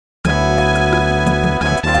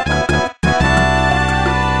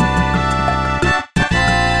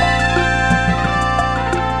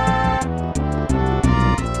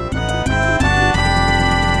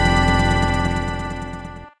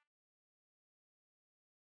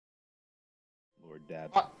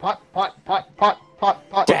dab. Pot.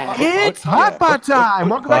 It's hot pot time!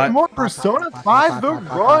 Welcome back to more Persona 5 The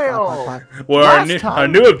Royal! Where our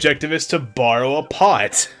new objective is to borrow a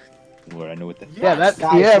pot. Lord, I know what the We're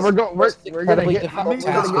gonna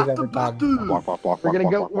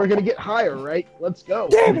get we're gonna get higher, right? Let's go.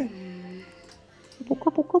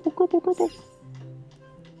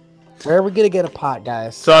 Where are we gonna get a pot,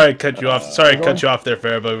 guys? Sorry, cut you off. Sorry, cut you off there,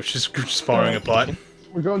 Fair, but we're just borrowing a pot.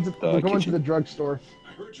 We're going to the drugstore.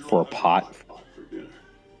 For a pot?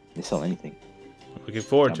 They sell anything. Looking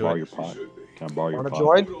forward to Can I borrow it. your pot? Can I borrow your pot?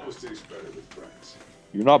 Join?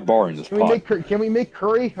 You're not borrowing this pot. Can we make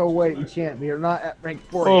curry? Oh wait, we can't. We are not at rank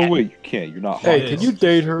 4 Oh yet. wait, you can't. You're not. Hey, can you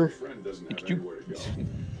date her? Could you?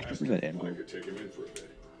 Isn't that Andrew?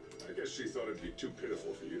 I guess she thought it'd be too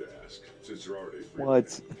pitiful for you to ask, since you're already free. What?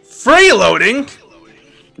 Freeloading?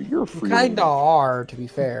 You're free. Kinda are, to be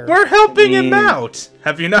fair. We're helping him out.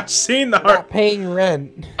 Have you not seen the Not paying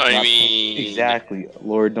rent. I mean, Exactly,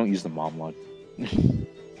 Lord. Don't use the mom line.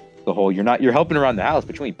 The whole you're helping around the house,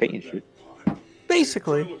 but you ain't paying shit.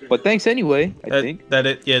 Basically. But thanks anyway. I think.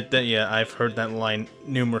 Yeah, I've heard that line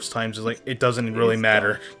numerous times. It's like it doesn't really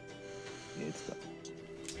matter.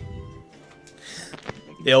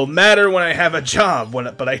 It'll matter when I have a job,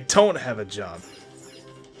 but I don't have a job.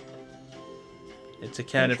 It's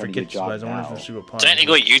accounted for kids, but I wonder if it's super popular.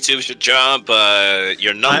 technically YouTube's your job, but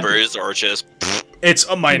your numbers are just... It's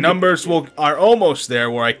my numbers are almost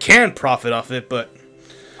there where I can profit off it, but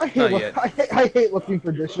not yet. I hate looking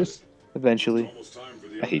for dishes. Eventually.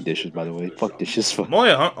 I hate dishes, by the way. Fuck dishes. I'm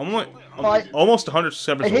almost 100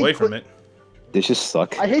 subscribers away from it. Dishes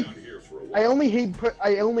suck. I only hate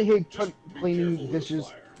cleaning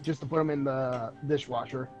dishes just to put them in the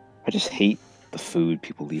dishwasher. I just hate the food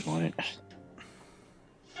people leave on it.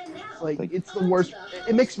 Like it's the worst.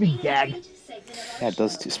 It makes me gag. Yeah, it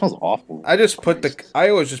does too. It smells awful. I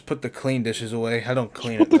always just put the clean dishes away. I don't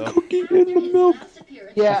clean it Put though. the cookie in the milk.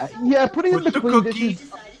 Yeah. Putting in the clean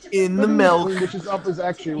dishes in the milk. Clean dishes up is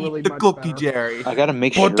actually really The much cookie, better. Jerry. I gotta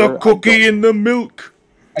make sure. Put the cookie in the milk.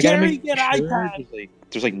 I gotta make Jerry, get sure iPad.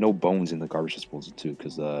 there's like no bones in the garbage disposal too,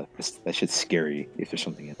 because that shit's scary if there's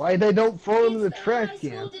something in it. Why they don't throw them in the trash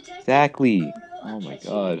can? Exactly. Oh my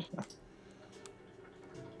god.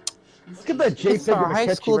 Look at that JPEG Our of high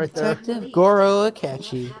Akechi school right there. detective, Goro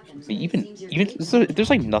Akechi. Even there's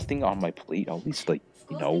like nothing on my plate. I'll at least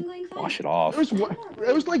wash it off.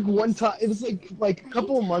 It was like one time. It was like a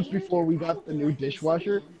couple of months before we got the new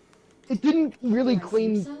dishwasher. It didn't really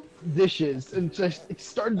clean dishes, and just it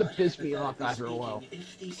started to piss me off after a while.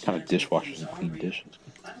 What kind of dishwashers and clean dishes?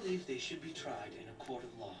 I believe they should be tried in a court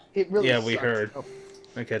of law. It really Yeah, we sucked. heard. Oh.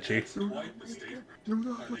 Akechi.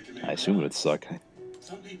 I assume it would suck.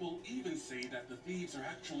 Some people even say that the thieves are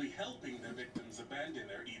actually helping their victims abandon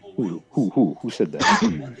their evil ways. Who said that?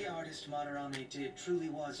 What the artist MasterLordAaron did truly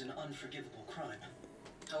was an unforgivable crime.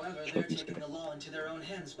 However, they're Fuck this taking guy. the law into their own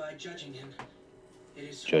hands by judging him. It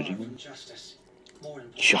is Judging far him? from justice. More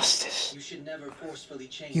important, Justice. you should never forcefully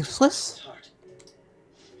change Useless? a person's heart.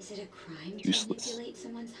 Is it a crime to Useless. manipulate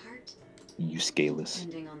someone's heart? You scaleless.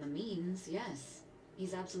 Depending on the means, yes.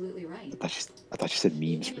 He's absolutely right. I thought you said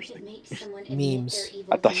memes Even for a if it second. makes someone admit Memes. their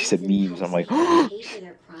evil I thought you said deeds and memes. I'm like, cause them to pay for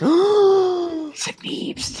their crimes. said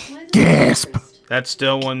memes. It's one of the Gasp. worst. That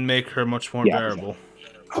still wouldn't make her much more Yeah. bearable.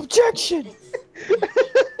 Objection!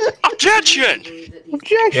 Objection!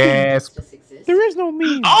 Objection! Gasp. There is no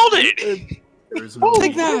meme. Hold it! There's no,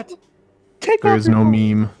 Take that! there is no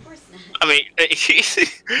meme. Of course not. I mean, Yes,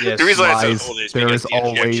 the reason I said Lies. hold it is There because is the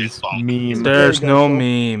objection always fault. meme. There's no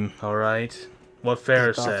meme, alright? What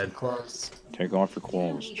Farrah said. Close. They're going for You don't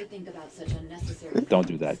clones. need to think about such unnecessary Don't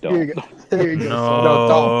do that. Here you Don't. go. Here you go. Keep them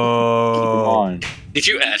No. on. Did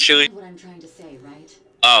you actually? what I'm trying to say, right?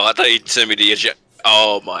 Oh, I thought you'd send me the eject.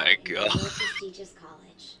 Oh my You're god. a prestigious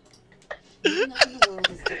college. Moving up in the world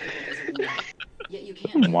is difficult as a woman, yet you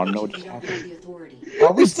can't do Wanna it know if what you just don't have the authority.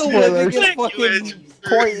 Are we still living in Spoilers.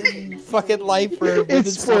 fucking fucking life where women's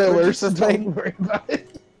It's spoilers, so suffrage is a thing? don't worry about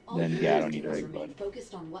it. All Then, you yeah, I have don't to need do to is worry about remain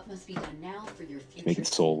focused on what must be done now for your future. Making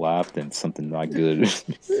soul laugh, then something not good.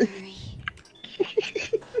 Sorry.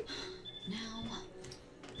 Now,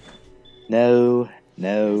 No.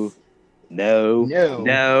 No. No. No.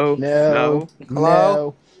 No. No.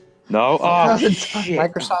 Hello? No. Oh, 1,000 shit.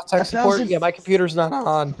 Microsoft tech support? 1,000 Yeah, my computer's not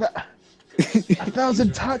on.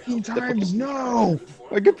 1,000 talking times. No.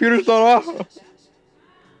 My computer's not off.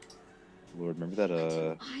 Lord, remember that I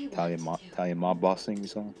want to. Italian mob boss thing we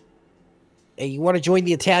saw? Hey, you want to join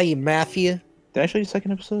the Italian Mafia? Did I show you the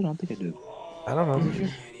second episode? I don't think I did. I don't know. Did you?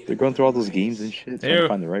 They're going through all those games and shit, trying to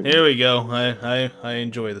find the right Here one. we go. I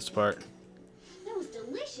enjoy this part. That was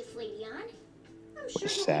delicious, Lady Ann. What a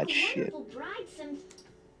sad shit.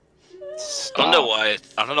 I don't know why.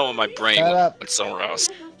 I don't know why my brain went somewhere else.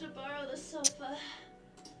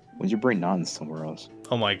 When's your brain not somewhere else?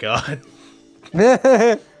 Oh my god.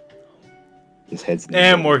 His head's.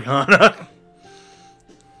 And Morgana.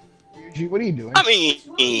 What are you doing? I mean,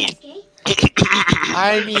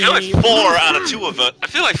 I feel like 4 out of 2 of us. I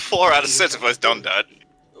feel like 4 out of 6 of us done that.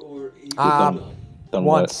 Done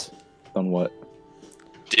once. What? Done what?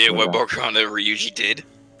 Did what Morgana Ryuji did?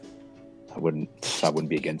 I wouldn't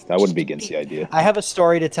be against. I wouldn't be against the idea. I have a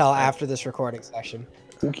story to tell after this recording session.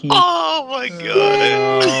 Okay. Oh my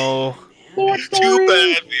god. Oh. Too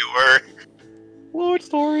bad, viewer. Lord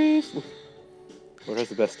stories. Lord has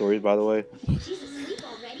the best stories, by the way.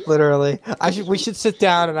 Literally, we should sit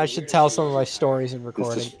down and I should tell some of my stories in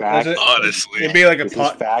recording. This is fact. Honestly, it'd be like a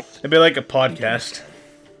fact. It'd be like a podcast.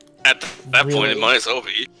 At that point, it might as well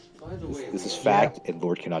be. This is fact, and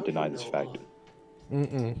Lord cannot deny this fact.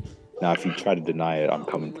 Now, if you try to deny it, I'm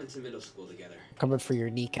coming. Coming for your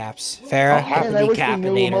kneecaps, Farah.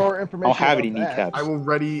 I'll have any kneecaps. I will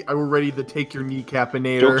ready to take your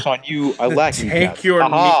kneecapinator. Joke's on you. I lack kneecaps. Take your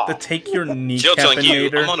kneecapinator. Joke's on you.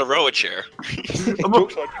 I'm on a rower chair.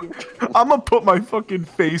 I'm gonna put my fucking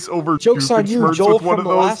face over. Joke's on you, Joel with one from of The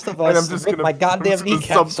those, Last of and Us. I'm just Rip gonna my goddamn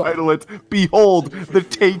kneecaps. Subtitle it. Behold, the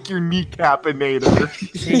take your kneecapinator.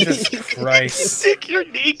 Jesus Christ. Take your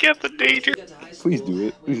kneecapinator. Please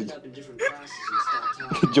do it.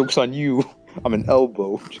 Joke's on you. I'm an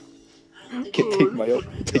elbow.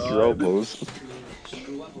 Can't take your elbows.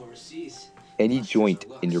 Any joint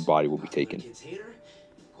in your body will be taken.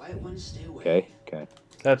 Okay.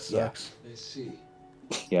 That sucks.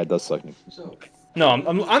 Yeah, it does suck. No,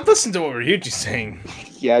 I'm listening to what Ryuji's saying.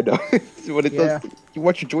 Yeah, I know. What it does. You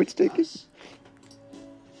want your joints taken?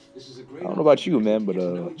 I don't know about you, man, but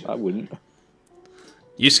I wouldn't.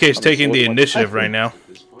 Yusuke's taking the initiative right now.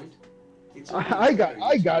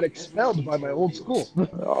 I got expelled by my old school.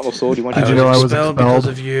 Also, do you want Did you know I was expelled because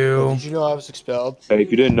of you? Did you know I was expelled? Hey,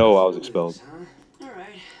 if you didn't know, I was expelled.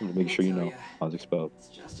 Make sure you know I was expelled. It's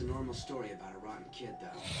just a normal story about a rotten kid,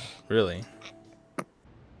 though. Really?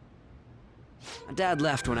 My dad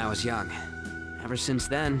left when I was young. Ever since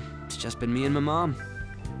then, it's just been me and my mom.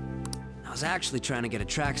 I was actually trying to get a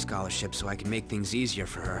track scholarship so I could make things easier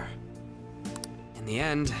for her. In the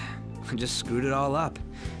end, I just screwed it all up.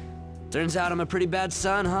 Turns out I'm a pretty bad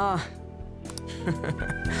son, huh?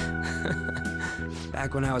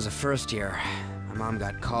 Back when I was a first year, my mom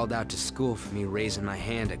got called out to school for me raising my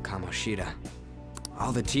hand at Kamoshida.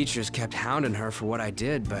 All the teachers kept hounding her for what I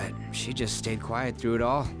did, but she just stayed quiet through it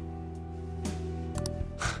all.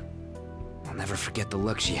 I'll never forget the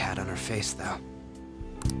look she had on her face, though.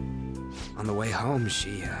 On the way home,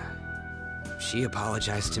 she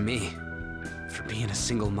apologized to me for being a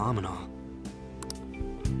single mom and all.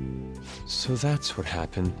 So that's what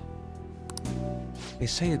happened. They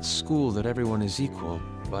say at school that everyone is equal,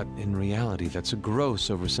 but in reality that's a gross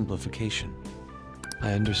oversimplification.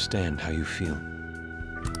 I understand how you feel.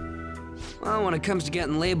 Well, when it comes to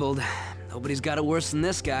getting labeled, nobody's got it worse than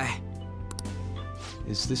this guy.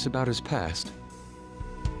 Is this about his past?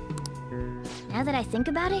 Now that I think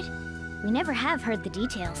about it, we never have heard the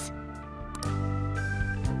details.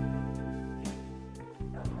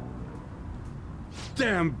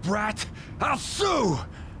 Damn brat! I'll sue!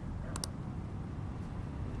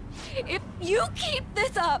 If you keep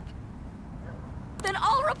this up, then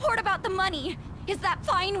I'll report about the money. Is that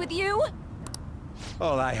fine with you?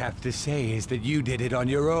 All I have to say is that you did it on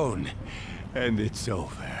your own, and it's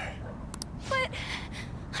over. But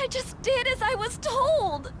I just did as I was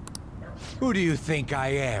told. Who do you think I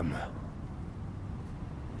am?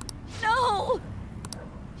 No!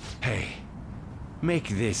 Hey, make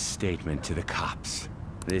this statement to the cops.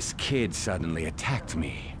 This kid suddenly attacked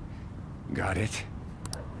me. Got it?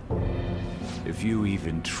 If you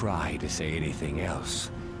even try to say anything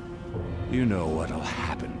else, you know what'll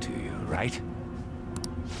happen to you, right?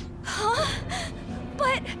 Huh?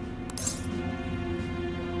 But...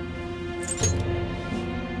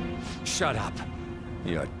 Shut up.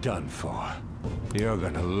 You're done for. You're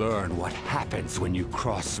gonna learn what happens when you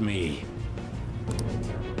cross me.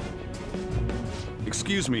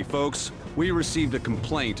 Excuse me, folks. We received a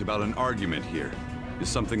complaint about an argument here. Is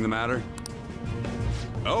something the matter?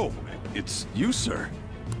 Oh, it's you, sir.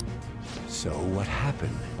 So what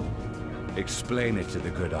happened? Explain it to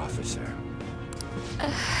the good officer.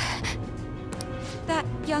 That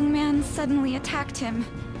young man suddenly attacked him.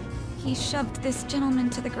 He shoved this gentleman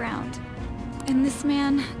to the ground. And this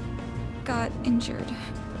man got injured.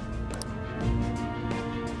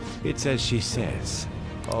 It's as she says.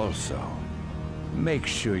 Also, Make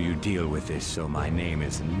sure you deal with this so my name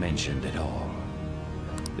isn't mentioned at all.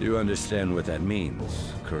 You understand what that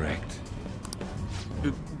means, correct?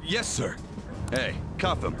 Yes, sir. Hey,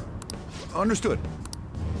 cuff him. Understood.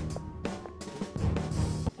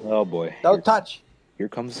 Oh boy. Don't touch. Here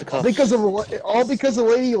comes the All cuffs. because the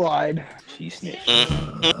lady lied. She snitched.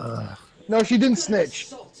 No, she didn't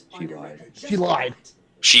snitch. She lied. She lied.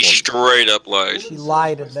 She straight up lied. She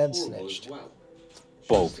lied and then snitched.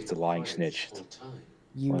 Both. It's a lying snitch.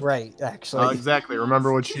 You right, actually. Exactly.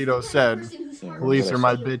 Remember what Shido said. Police are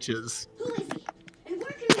my bitches.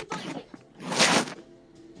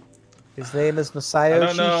 His name is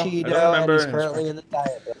Masayoshi Shido, and he's currently in the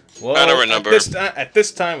diet. Well, I don't remember. At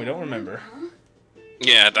this time, we don't remember.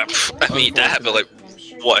 Yeah, I mean, that happened like,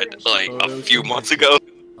 what, like a few months ago?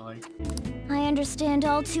 I understand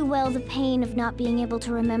all too well the pain of not being able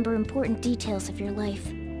to remember important details of your life.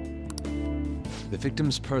 The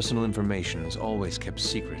victim's personal information is always kept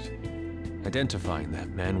secret. Identifying that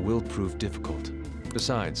man will prove difficult.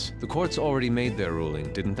 Besides, the courts already made their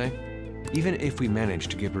ruling, didn't they? Even if we manage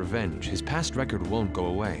to get revenge, his past record won't go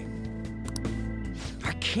away.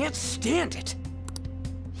 I can't stand it.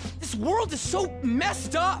 This world is so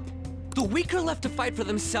messed up. The weak are left to fight for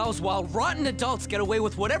themselves while rotten adults get away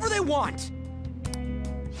with whatever they want.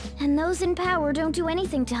 And those in power don't do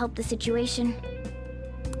anything to help the situation.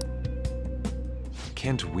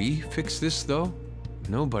 Can't we fix this, though?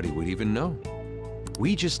 Nobody would even know.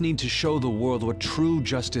 We just need to show the world what true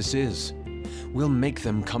justice is. We'll make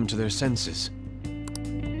them come to their senses.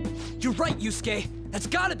 You're right, Yusuke. That's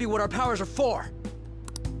gotta be what our powers are for.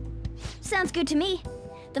 Sounds good to me.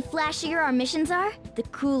 The flashier our missions are, the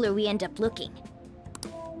cooler we end up looking.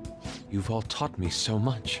 You've all taught me so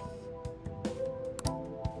much.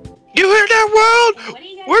 You hear that, world?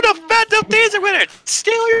 We're the Phantom Thieves are gonna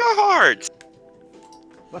steal your hearts.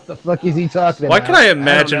 What the fuck is he talking Why about? can I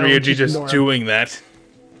imagine don't know, Ryuji just ignore him. doing that?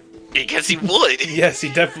 Because he would. Yes, he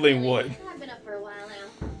definitely would. I've been up for a while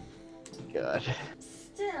now. God.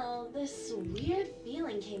 Still, this weird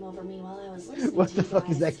feeling came over me while I was listening. What the fuck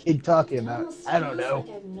is that kid talking about? I don't know.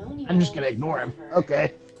 I'm just gonna ignore him.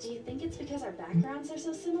 Okay. Do you think it's because our backgrounds are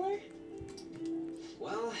so similar?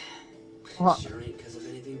 Well, Huh. sure ain't because of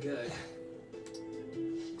anything good.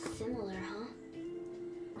 Similar, huh?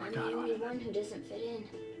 I'm the only one who doesn't fit in.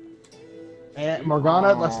 And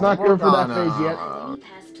Morgana, let's not go for that phase yet. Any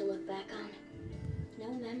past to look back on.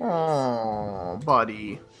 No memories. Oh,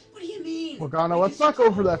 buddy. What do you mean? Morgana, let's not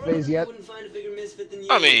go for that phase yet.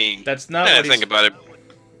 I mean, That's not I what think about it.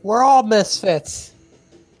 We're all misfits.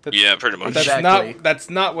 Yeah, pretty much. That's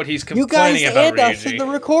not what he's You guys complaining about, and us in the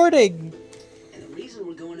Ryuji. recording. And the reason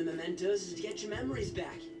we're going to Mementos is to get your memories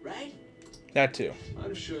back, right? That too.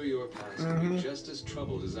 I'm sure your past will be just as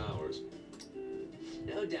troubled as ours.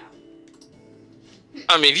 No doubt.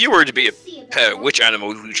 I mean, if you were to be a pet, which animal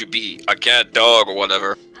would you be? A cat, dog, or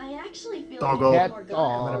whatever? I actually feel Doggo. like Cat, more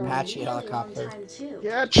dog. an Apache helicopter.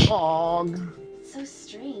 Cat, dog. So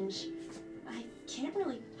strange. I can't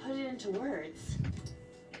really put it into words.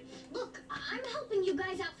 Look, I'm helping you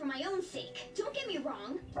guys out for my own sake. Don't get me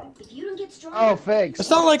wrong. If you don't get stronger... Oh, thanks. It's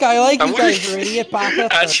not like I like I you wonder- guys, you idiot, Baka.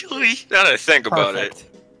 Actually, now that I think about it, Perfect.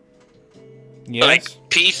 Yes. like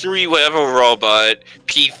P3 we have a robot,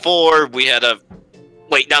 P4 we had a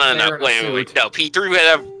wait no They're in a wait no P3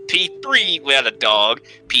 we had a dog,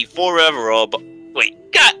 P4 we have a robot.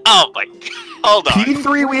 Wait, God, oh my, hold on.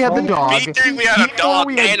 P3 we had the dog. P3 we had a P4 dog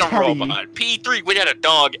we had and a Teddy. robot. P3 we had a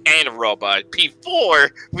dog and a robot. P4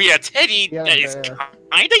 we had Teddy Yeah, that is bear.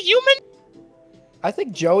 kinda human. I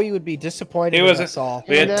think Joey would be disappointed He in was us all.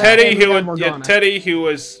 We had And, Teddy and we who had was Morgana. Teddy who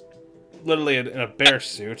was literally in a bear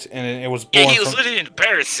suit, and it was born Yeah, he was from, literally in a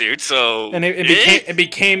bear suit, so and it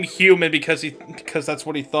became human because that's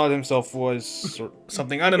what he thought himself was, or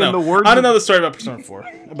something. I don't In know. the words I don't know of- the story about Persona 4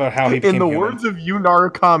 about how he became In the human. words of Yu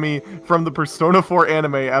Narukami from the Persona 4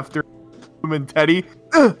 anime after him and Teddy,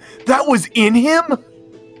 that was in him?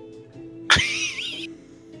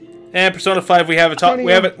 And Persona 5, we have Johnny,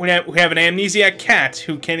 we have an amnesiac cat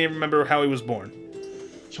who can't even remember how he was born.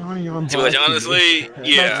 Johnny on To which, honestly,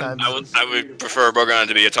 yeah, sense. I would prefer Morgana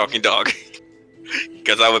to be a talking dog.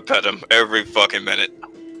 Because I would pet him every fucking minute.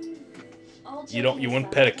 You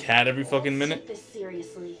wouldn't pet a cat every fucking minute?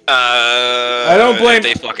 I don't blame- If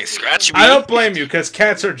they fucking scratch me. I don't blame you, because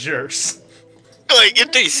cats are jerks. Like,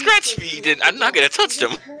 if they scratch me, then I'm not gonna touch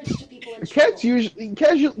them. Cats usually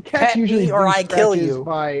Pet usually me or do I kill scratches you.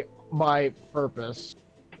 by purpose.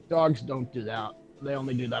 Dogs don't do that. They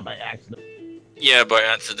only do that by accident. Yeah, by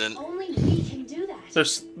accident. Only we can do that.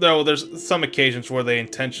 There's some occasions where they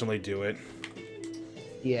intentionally do it.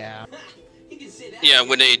 Yeah. You Yeah,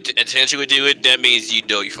 when they intentionally do it, that means you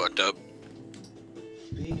know you fucked up.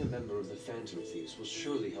 Being a member of the Phantom Thieves will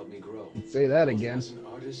surely help me grow. Say that again. As an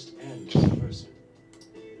artist and as a person.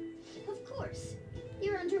 Of course.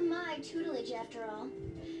 You're under my tutelage after all.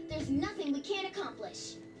 There's nothing we can't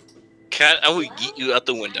accomplish. Cat, I will yeet you out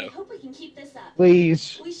the window. I hope we can keep this up.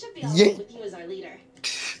 Please. We should be all right with you as our leader.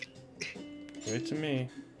 Give it to me.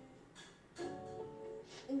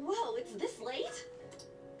 Whoa, it's this late?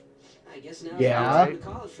 I guess now Yeah. I'm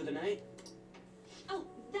call it for the night. Oh,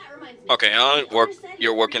 that reminds me. Okay,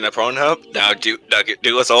 you're working at Pornhub. Now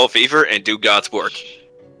do us all a favor and do God's work.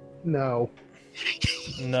 No.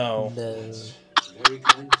 No. Very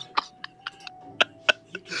kind.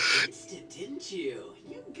 You convinced it, didn't you?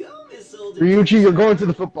 You go, Miss Older. Ryuichi, you're going to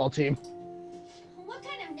the football team. What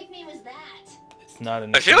kind of nickname was that? It's not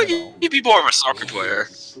a I feel like you'd be more of a soccer player.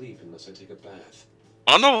 Sleep unless I take a bath.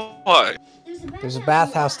 I don't know why. There's a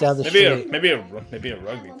bathhouse down the street. Maybe a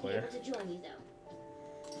rugby player.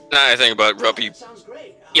 Now I think about rugby.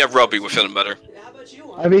 Yeah, rugby would fit him better.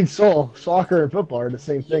 I mean, soccer and football are the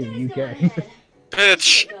same thing in the UK.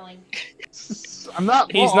 Bitch. I'm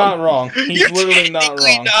not wrong. He's not wrong. He's You're literally not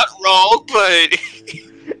technically wrong. not wrong, but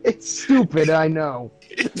It's stupid, I know.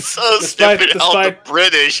 it's so stupid how the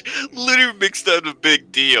British literally makes that a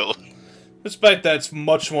big deal. Despite that's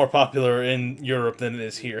much more popular in Europe than it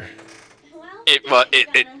is here.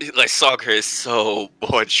 Like soccer is so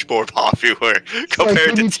much more popular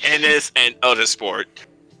compared to tennis and other sport.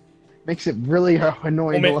 Makes it really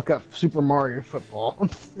annoying Well, to look up Super Mario football.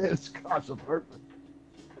 It's cost of purpose.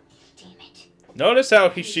 Notice how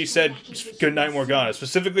she said "Good night, Morgana,"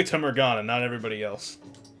 specifically to Morgana, not everybody else.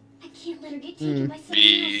 I can't let her get taken by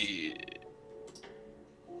someone else.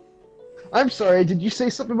 I'm sorry, did you say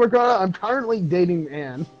something, Morgana? I'm currently dating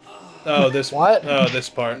Anne. Oh, this what? Oh, this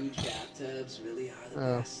part. Bathtubs really are the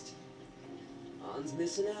Oh. best. Han's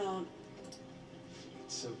missing out.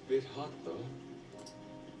 It's a bit hot though.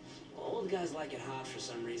 Old guys like it hot for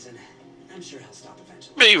some reason. I'm sure he'll stop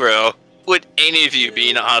eventually. Be real. Would any of you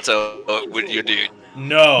be in a hot tub with your dude?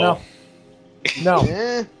 No. No.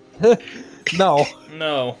 Eh? No.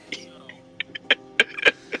 No.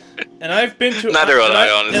 And I've been to Neither would I,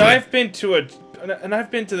 honestly. And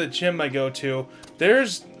I've been to the gym I go to. There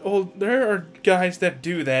are guys that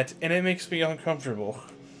do that, and it makes me uncomfortable.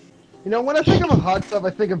 You know, when I think of a hot tub,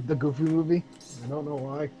 I think of the Goofy movie. I don't know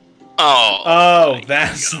why. Oh.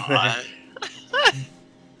 That's God.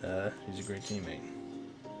 He's a great teammate.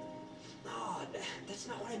 No, that's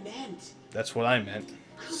not what I meant. That's what I meant.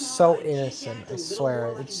 So innocent, I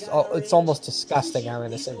swear. It's almost disgusting how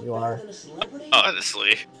innocent you are.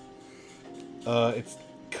 Honestly. It's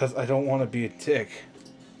because I don't want to be a tick.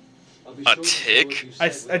 A tick? A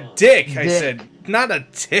dick, I said. Not a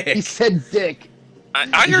tick. He said dick.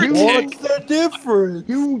 I heard tick. What's the difference?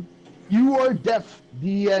 You are deaf.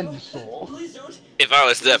 The end, Soul. If I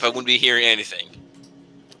was deaf, I wouldn't be hearing anything.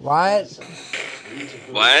 What?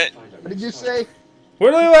 What? What did you say?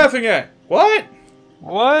 What are you laughing at? What?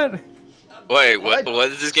 What? Wait, what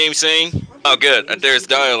is this game saying? Oh, good. There's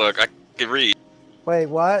dialogue. I can read. Wait,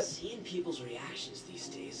 what? Seeing people's reactions these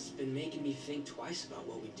days has been making me think twice about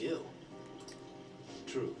what we do.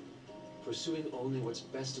 True. Pursuing only what's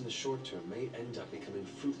best in the short term may end up becoming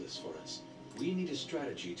fruitless for us. We need a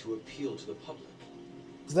strategy to appeal to the public.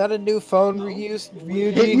 Is that a new phone reuse?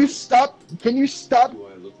 Can you stop? Can you stop Do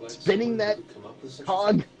I look like spinning someone that who would come up with such a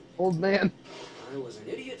cog, old man? I was an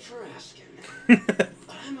idiot for asking.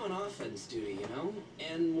 I'm on offense duty, you know?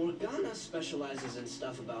 And Morgana specializes in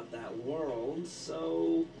stuff about that world,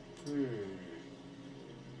 so...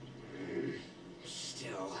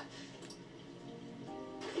 Still...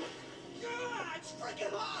 God, it's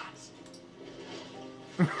freaking hot!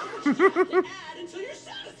 Add until you're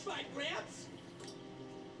satisfied, Gramps!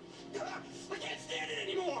 I can't stand it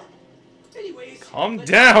anymore! Anyways... Calm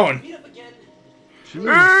down! Meet up again.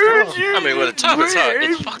 I mean, when the top is hot,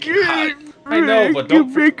 it's fucking hot. I know, but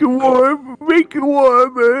don't... Make it warm. Make it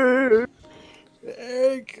warm.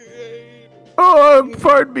 Oh,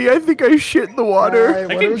 pardon me. I think I shit in the water. Alright, I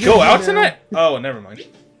what are can we go gonna out do tonight? Oh, never mind.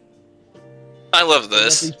 I love now?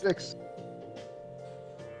 this.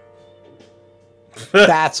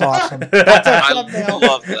 That's awesome. That's a I thumbnail.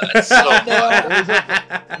 love that so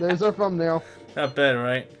much. There's our thumbnail. Not bad,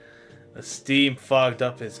 right? The steam fogged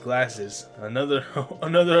up his glasses. Another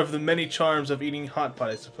of the many charms of eating hot pot,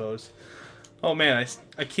 I suppose. Oh man,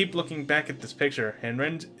 I keep looking back at this picture, and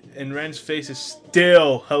Ren's face is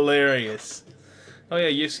still hilarious. Oh yeah,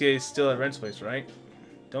 Yusuke is still at Ren's place, right?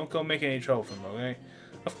 Don't go make any trouble for him, okay?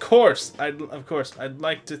 Of course, I'd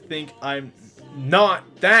like to think I'm not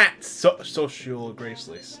that social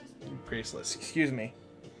graceless. graceless. Excuse me.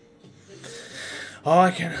 All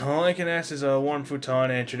I can ask is a warm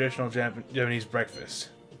futon and traditional Japanese breakfast.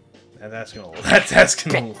 And that's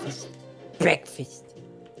asking a lot. Breakfast.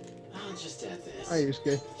 I'll just add this. Hi,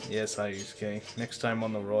 Yusuke. Yes, hi Yusuke. Next time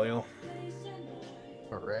on the Royal.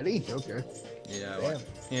 Already? Okay. Yeah,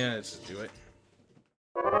 yeah, let's do it.